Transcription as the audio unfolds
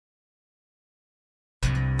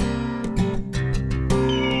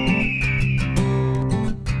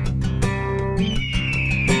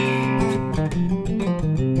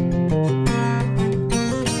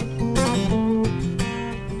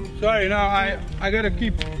know, I gotta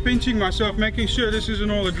keep pinching myself, making sure this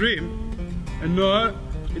isn't all a dream. And no,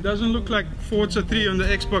 it doesn't look like Forza 3 on the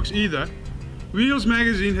Xbox either. Wheels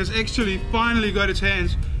magazine has actually finally got its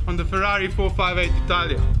hands on the Ferrari 458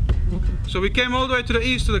 Italia. So we came all the way to the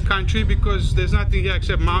east of the country because there's nothing here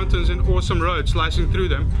except mountains and awesome roads slicing through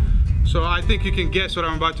them. So I think you can guess what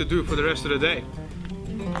I'm about to do for the rest of the day.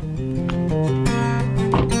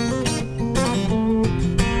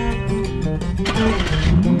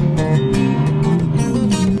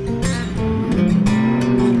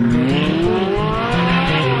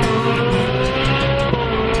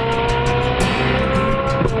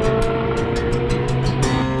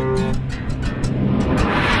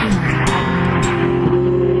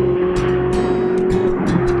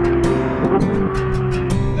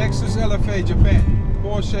 Japan,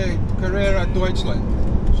 Porsche Carrera Deutschland,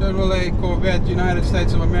 Chevrolet Corvette United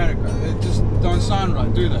States of America. They just don't sound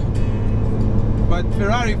right, do they? But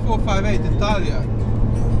Ferrari 458 Italia,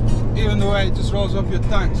 even the way it just rolls off your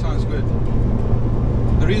tongue, sounds good.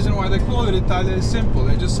 The reason why they call it Italia is simple.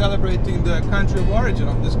 They're just celebrating the country of origin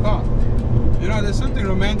of this car. You know, there's something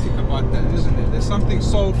romantic about that, isn't there? There's something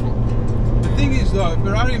soulful. The thing is though,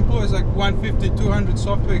 Ferrari employs like 150, 200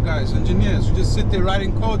 software guys, engineers who just sit there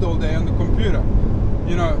writing code all day on the computer,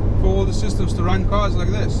 you know, for all the systems to run cars like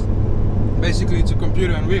this. Basically it's a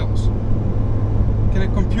computer on wheels. Can a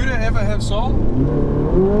computer ever have soul?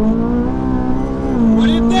 What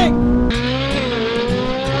do you think?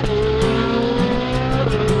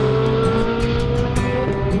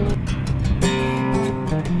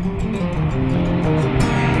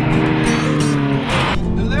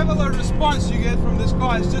 You get from this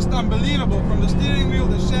car is just unbelievable. From the steering wheel,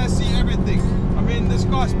 the chassis, everything. I mean, this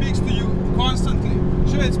car speaks to you constantly.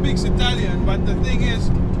 Sure, it speaks Italian, but the thing is,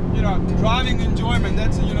 you know, driving enjoyment,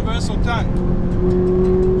 that's a universal tongue.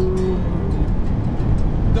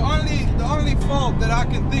 The only fault that I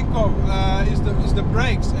can think of is the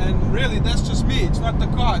brakes, and really that's just me. It's not the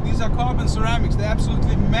car. These are carbon ceramics. They're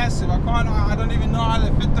absolutely massive. I don't even know how they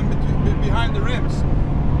fit them behind the rims.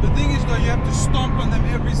 The thing is though, you have to stomp on them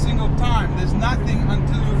every single time. There's nothing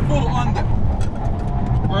until you fall on them.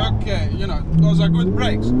 Okay, you know, those are good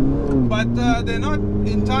brakes. But they're not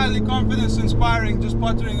entirely confidence inspiring just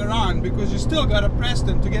pottering around, because you still gotta press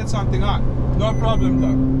them to get something on. No problem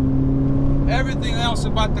though. Everything else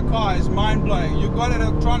about the car is mind-blowing. You've got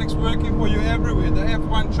electronics working for you everywhere. The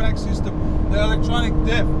F1 track system, the electronic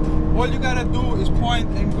diff. All you gotta do is point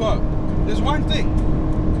and go. There's one thing.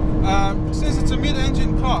 Since it's a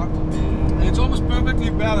mid-engine car, and it's almost perfectly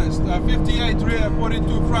balanced, 58 rear,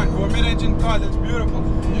 42 front, for a mid-engine car, that's beautiful.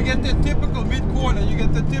 You get the typical mid-corner, you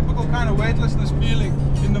get the typical kind of weightlessness feeling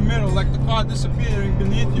in the middle, like the car disappearing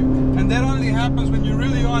beneath you. And that only happens when you're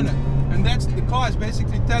really on it. And that's, the car is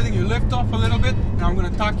basically telling you, lift off a little bit, and I'm going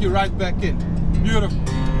to tuck you right back in. Beautiful.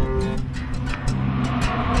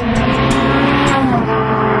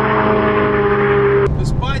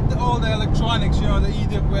 Despite all the electronics, you know, the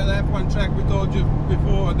EDF, where the F1 track we told you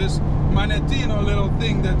before, this Manettino little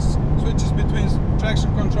thing that switches between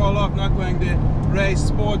traction control off, not going there, race,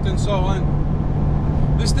 sport and so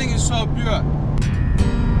on. This thing is so pure.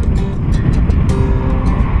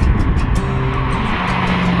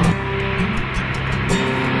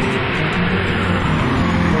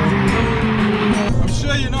 I'm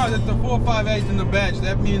sure you know that the 458 in the badge,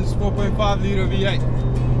 that means 4.5 litre V8.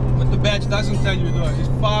 What the badge doesn't tell you though is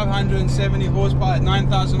 570 horsepower at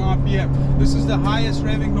 9,000 RPM. This is the highest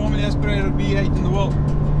revving normally aspirated V8 in the world.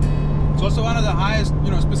 It's also one of the highest,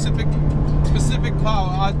 you know, specific power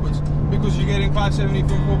outputs, because you're getting 570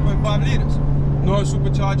 from 4.5 liters. No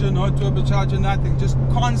supercharger, no turbocharger, nothing. Just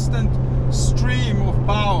constant stream of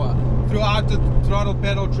power throughout the throttle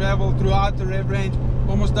pedal travel, throughout the rev range.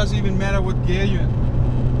 Almost doesn't even matter what gear you're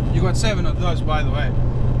in. You got 7 of those, by the way.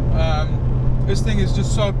 This thing is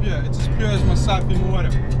just so pure. It's as pure as Masafi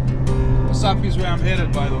water. Masafi is where I'm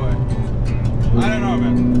headed, by the way. I don't know,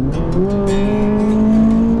 man.